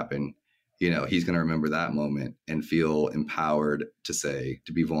make happen, you know, he's going to remember that moment and feel empowered to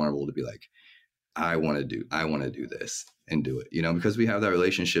be vulnerable, to be like, I want to do this and do it, you know, because we have that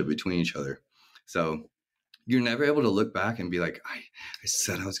relationship between each other. So you're never able to look back and be like, I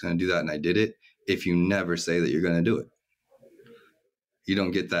said I was going to do that and I did it. If you never say that you're going to do it, you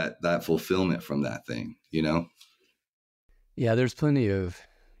don't get that fulfillment from that thing, you know? Yeah, there's plenty of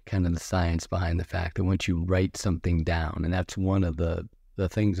kind of the science behind the fact that once you write something down, and that's one of the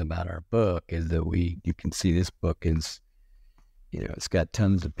things about our book, is that you can see this book is, you know, it's got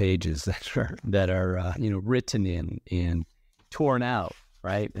tons of pages that are you know, written in and torn out,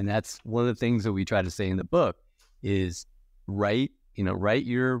 right? And that's one of the things that we try to say in the book is write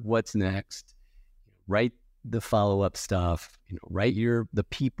your what's next, write the follow-up stuff, you know, write the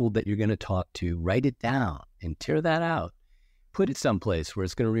people that you're going to talk to, write it down and tear that out. Put it someplace where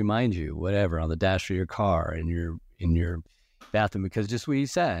it's going to remind you, whatever, on the dash of your car, in your bathroom, because just what you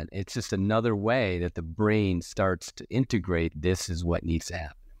said, it's just another way that the brain starts to integrate, this is what needs to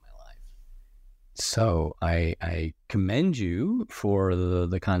happen in my life. So I commend you for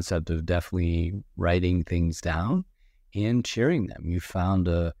the concept of definitely writing things down and sharing them. You found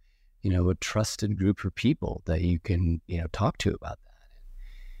a trusted group of people that you can, you know, talk to about that.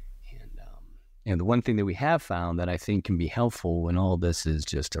 And the one thing that we have found that I think can be helpful when all this is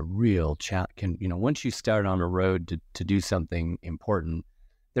just a real once you start on a road to do something important,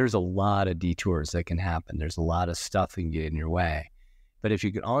 there's a lot of detours that can happen. There's a lot of stuff that can get in your way. But if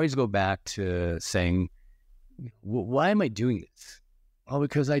you can always go back to saying, why am I doing this? Well,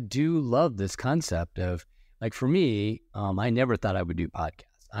 because I do love this concept of, like, for me, I never thought I would do podcasts.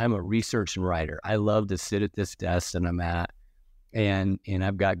 I'm a research and writer. I love to sit at this desk that I'm at, and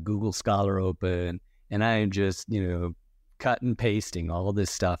I've got Google Scholar open, and I am just, cut and pasting all this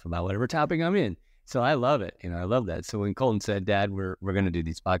stuff about whatever topic I'm in. So I love it. I love that. So when Colton said, Dad, we're going to do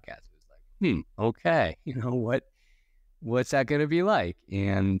these podcasts, it was like, okay, what's that going to be like?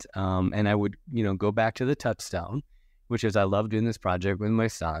 And I would, go back to the touchstone, which is I love doing this project with my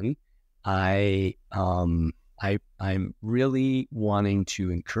son. I'm really wanting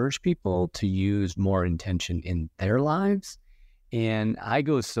to encourage people to use more intention in their lives. And I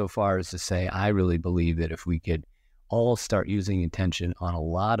go so far as to say, I really believe that if we could all start using intention on a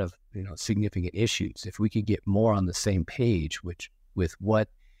lot of, significant issues, if we could get more on the same page, with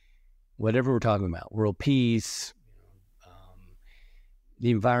whatever we're talking about, world peace,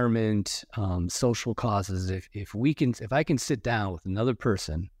 the environment, social causes, if I can sit down with another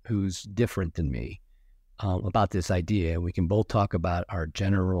person who's different than me about this idea, and we can both talk about our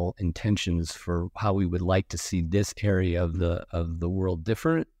general intentions for how we would like to see this area of the world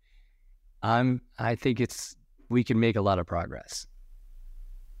different, I think we can make a lot of progress.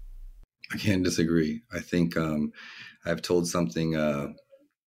 I can't disagree. I think I've told something to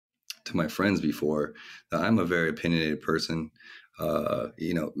my friends before that I'm a very opinionated person.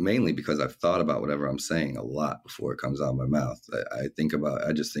 Mainly because I've thought about whatever I'm saying a lot before it comes out of my mouth. I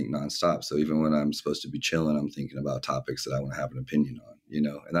just think nonstop. So even when I'm supposed to be chilling, I'm thinking about topics that I want to have an opinion on,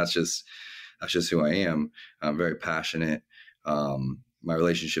 and that's just who I am. I'm very passionate. My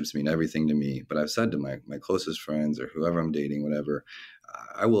relationships mean everything to me, but I've said to my closest friends or whoever I'm dating, whatever,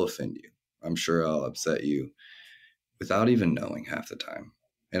 I will offend you. I'm sure I'll upset you without even knowing half the time.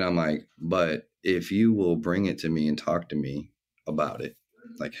 And I'm like, but if you will bring it to me and talk to me about it,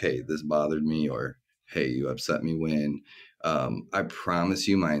 like, hey, this bothered me, or hey, you upset me when, I promise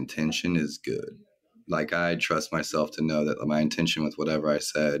you my intention is good. Like, I trust myself to know that my intention with whatever I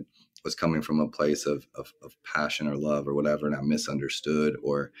said was coming from a place of passion or love or whatever, and I misunderstood,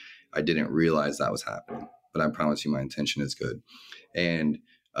 or I didn't realize that was happening. But I promise you my intention is good. And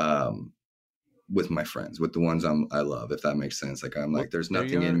with my friends, with the ones I love, if that makes sense. Like, I'm like, there's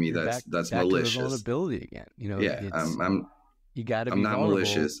nothing in me that's malicious. To the vulnerability again. I'm you got to be not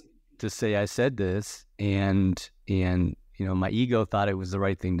malicious to say I said this, and my ego thought it was the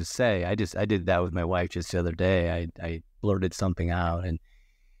right thing to say. I did that with my wife just the other day. I blurted something out, and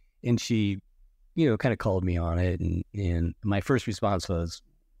she, kind of called me on it, and my first response was,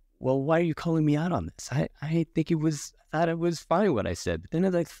 well, why are you calling me out on this? I thought it was fine what I said. But then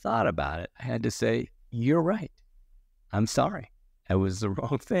as I thought about it, I had to say, you're right. I'm sorry. That was the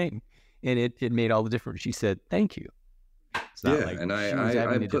wrong thing. And it made all the difference. She said, thank you. It's not like and I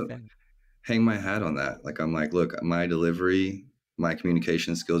hang my hat on that. Like, I'm like, look, my delivery, my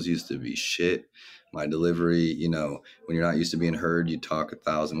communication skills used to be shit. My delivery, when you're not used to being heard, you talk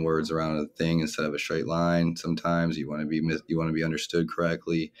 1,000 words around a thing instead of a straight line. Sometimes you want to be understood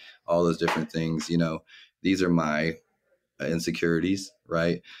correctly, all those different things. These are my insecurities,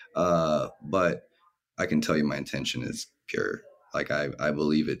 right? But I can tell you my intention is pure. Like, I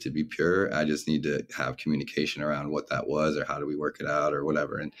believe it to be pure. I just need to have communication around what that was, or how do we work it out, or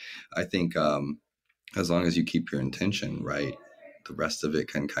whatever. And I think as long as you keep your intention right, the rest of it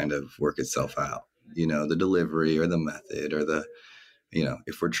can kind of work itself out. The delivery or the method or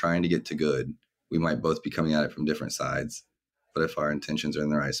if we're trying to get to good, we might both be coming at it from different sides. But if our intentions are in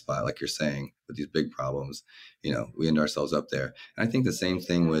the right spot, like you're saying, with these big problems, we end ourselves up there. And I think the same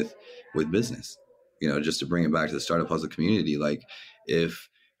thing with business, just to bring it back to the Startup Hustle community. Like, if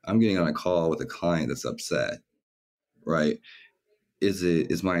I'm getting on a call with a client that's upset, right?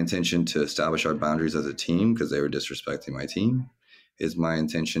 Is my intention to establish our boundaries as a team because they were disrespecting my team? Is my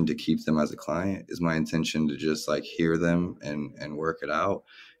intention to keep them as a client? Is my intention to just like hear them and work it out?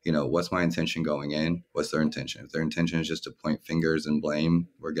 What's my intention going in? What's their intention? If their intention is just to point fingers and blame,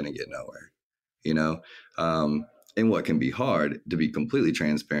 we're going to get nowhere, and what can be hard, to be completely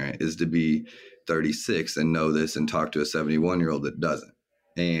transparent, is to be 36 and know this and talk to a 71-year-old that doesn't.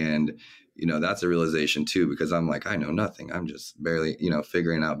 And, that's a realization too, because I'm like, I know nothing. I'm just barely,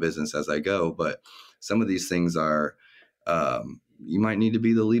 figuring out business as I go. But some of these things are, you might need to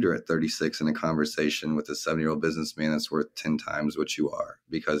be the leader at 36 in a conversation with a 70-year-old businessman that's worth 10 times what you are,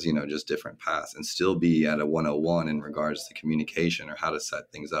 because, just different paths, and still be at a 101 in regards to communication or how to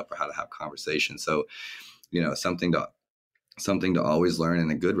set things up or how to have conversations. So, something to always learn,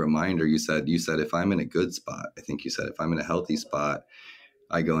 and a good reminder. You said, if I'm in a good spot, I think you said, if I'm in a healthy spot,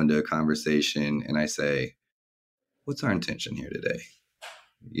 I go into a conversation and I say, what's our intention here today?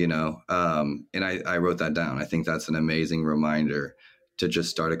 And I wrote that down. I think that's an amazing reminder to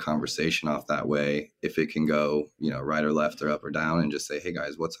just start a conversation off that way. If it can go, right or left or up or down, and just say, hey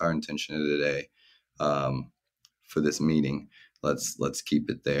guys, what's our intention of today for this meeting? Let's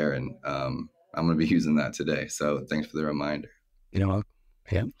keep it there. And I'm going to be using that today. So thanks for the reminder.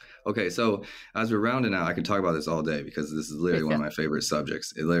 Yeah. Okay. So as we're rounding out, I could talk about this all day because this is literally one of my favorite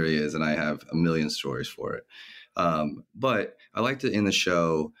subjects. It literally is. And I have a million stories for it. But I like to end the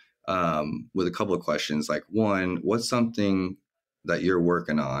show with a couple of questions. Like, one, what's something that you're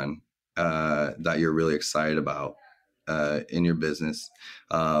working on that you're really excited about in your business?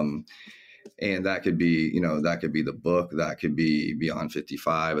 And that could be, the book, that could be Beyond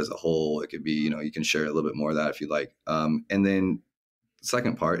 55 as a whole. It could be, you can share a little bit more of that if you like. And then the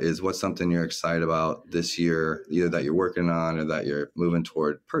second part is, what's something you're excited about this year, either that you're working on or that you're moving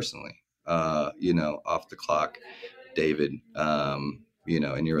toward personally, off the clock, David,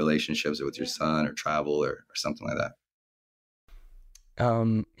 in your relationships or with your son or travel or something like that.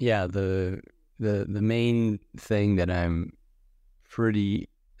 The main thing that I'm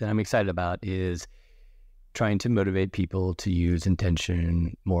excited about is trying to motivate people to use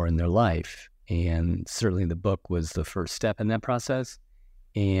intention more in their life. And certainly the book was the first step in that process.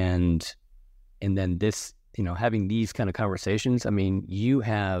 And then this, having these kind of conversations, you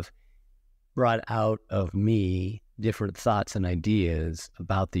have brought out of me different thoughts and ideas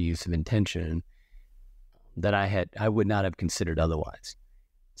about the use of intention that I would not have considered otherwise.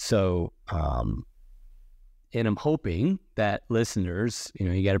 So, and I'm hoping that listeners,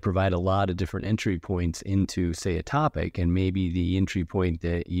 you got to provide a lot of different entry points into, say, a topic, and maybe the entry point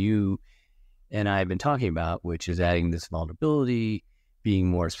that you and I have been talking about, which is adding this vulnerability, being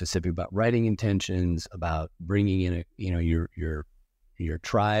more specific about writing intentions, about bringing in your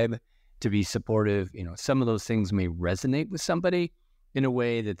tribe to be supportive. Some of those things may resonate with somebody in a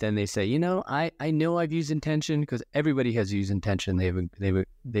way that then they say, I know I've used intention, because everybody has used intention.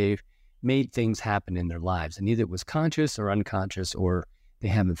 They've made things happen in their lives, and either it was conscious or unconscious, or they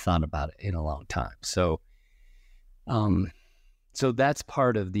haven't thought about it in a long time. So, so that's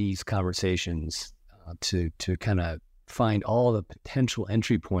part of these conversations, to kind of find all the potential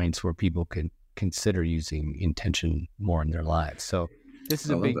entry points where people can consider using intention more in their lives. So this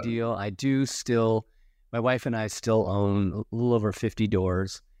is a big deal. My wife and I still own a little over 50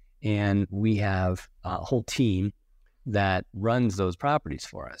 doors, and we have a whole team that runs those properties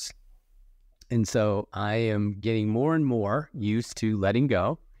for us. And so I am getting more and more used to letting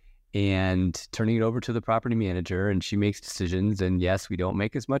go and turning it over to the property manager, and she makes decisions. And yes, we don't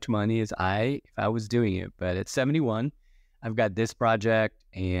make as much money as if I was doing it, but at 71, I've got this project,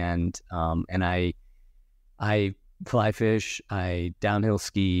 and I fly fish, I downhill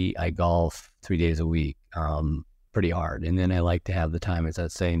ski, I golf 3 days a week, pretty hard. And then I like to have the time, as I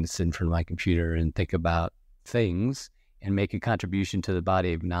was saying, to sit in front of my computer and think about things and make a contribution to the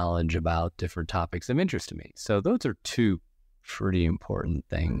body of knowledge about different topics of interest to me. So those are two pretty important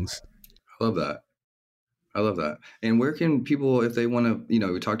things. I love that. And where can people, if they want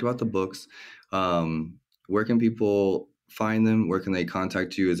to, we talked about the books, where can people find them? Where can they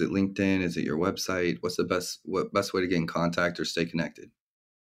contact you? Is it LinkedIn? Is it your website? What's the best way to get in contact or stay connected?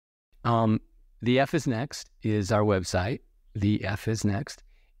 The F is Next is our website. The F is Next.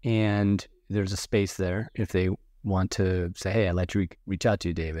 And there's a space there if they want to say, hey, I'd like to reach out to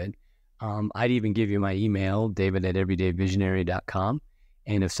you, David. I'd even give you my email, david@everydayvisionary.com.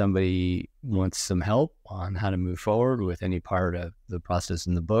 And if somebody wants some help on how to move forward with any part of the process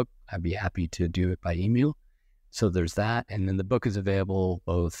in the book, I'd be happy to do it by email. So there's that. And then the book is available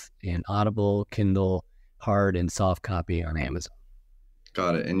both in Audible, Kindle, hard and soft copy on Amazon.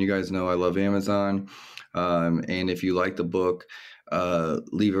 Got it. And you guys know I love Amazon. And if you like the book,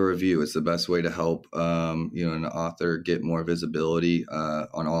 leave a review. It's the best way to help, an author get more visibility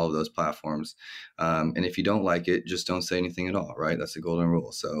on all of those platforms. And if you don't like it, just don't say anything at all, right? That's the golden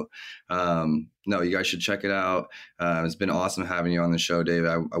rule. So, no, you guys should check it out. It's been awesome having you on the show, Dave.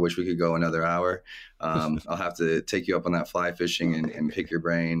 I wish we could go another hour. I'll have to take you up on that fly fishing and pick your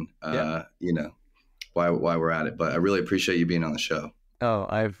brain, why we're at it. But I really appreciate you being on the show. Oh,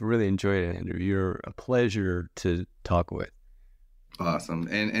 I've really enjoyed it, Andrew. You're a pleasure to talk with. Awesome.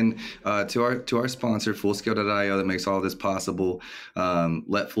 And to our sponsor, Fullscale.io, that makes all of this possible.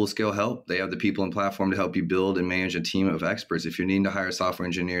 Let Fullscale help. They have the people and platform to help you build and manage a team of experts. If you're needing to hire software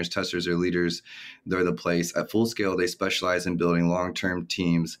engineers, testers, or leaders, they're the place. At Fullscale, they specialize in building long-term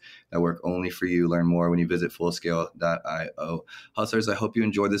teams that work only for you. Learn more when you visit Fullscale.io. Hustlers, I hope you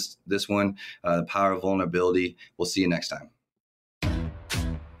enjoyed this one. The power of vulnerability. We'll see you next time.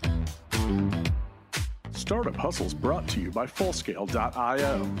 Startup Hustle is brought to you by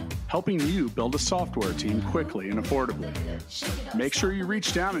Fullscale.io, helping you build a software team quickly and affordably. Make sure you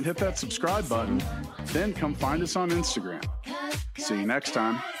reach down and hit that subscribe button, then come find us on Instagram. See you next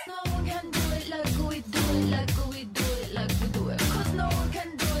time.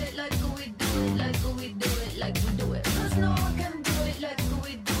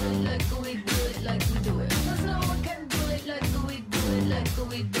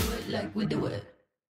 We do it.